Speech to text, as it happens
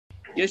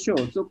Yeah,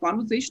 sure. So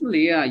conversational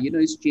AI,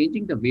 is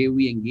changing the way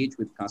we engage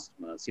with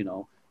customers,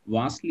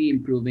 vastly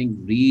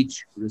improving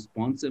reach,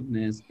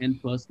 responsiveness, and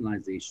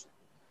personalization.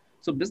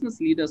 So business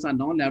leaders are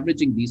now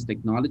leveraging these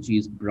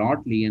technologies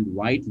broadly and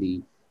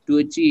widely to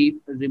achieve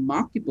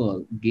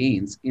remarkable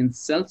gains in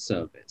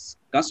self-service,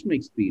 customer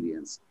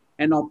experience,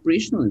 and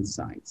operational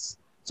insights.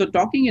 So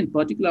talking in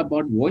particular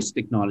about voice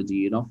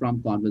technology,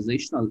 from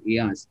conversational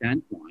AI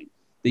standpoint,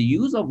 the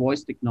use of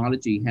voice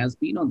technology has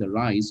been on the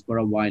rise for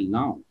a while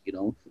now.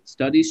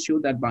 Studies show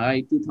that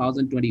by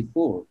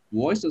 2024,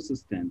 voice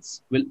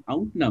assistants will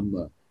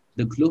outnumber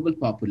the global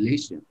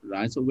population,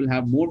 right? So we'll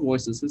have more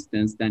voice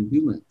assistants than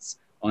humans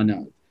on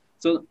Earth.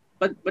 So,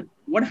 but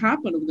what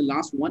happened over the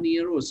last 1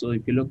 year or so,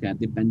 if you look at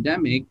the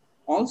pandemic,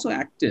 also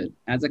acted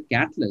as a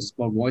catalyst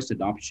for voice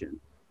adoption,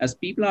 as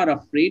people are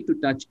afraid to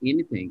touch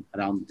anything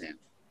around them.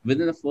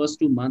 Within the first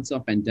 2 months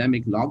of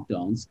pandemic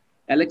lockdowns,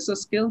 Alexa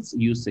skills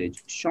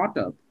usage shot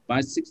up by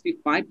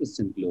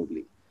 65%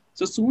 globally.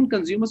 So soon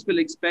consumers will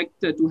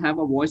expect to have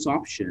a voice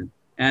option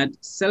at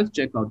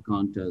self-checkout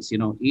counters,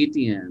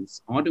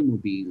 ATMs,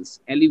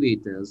 automobiles,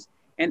 elevators,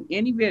 and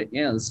anywhere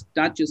else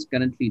touch is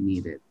currently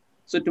needed.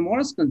 So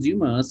tomorrow's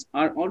consumers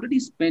are already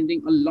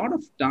spending a lot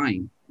of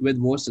time with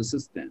voice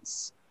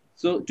assistants.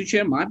 So to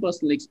share my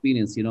personal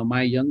experience,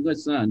 my younger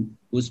son,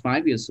 who's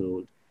 5 years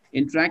old,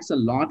 interacts a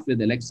lot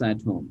with Alexa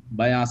at home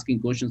by asking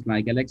questions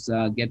like,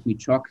 Alexa, get me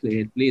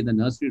chocolate, play the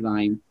nursery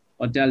rhyme,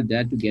 or tell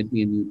dad to get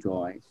me a new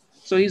toy.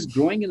 So he's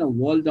growing in a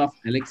world of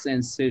Alexa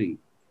and Siri.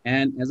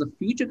 And as a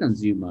future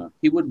consumer,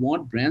 he would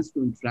want brands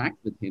to interact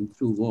with him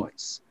through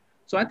voice.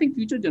 So I think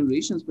future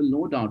generations will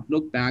no doubt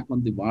look back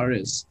on the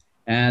virus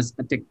as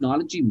a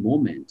technology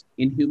moment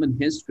in human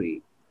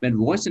history when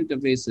voice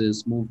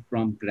interfaces moved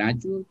from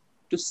gradual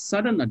to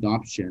sudden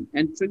adoption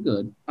and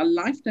triggered a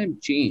lifetime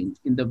change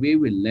in the way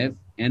we live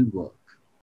and work.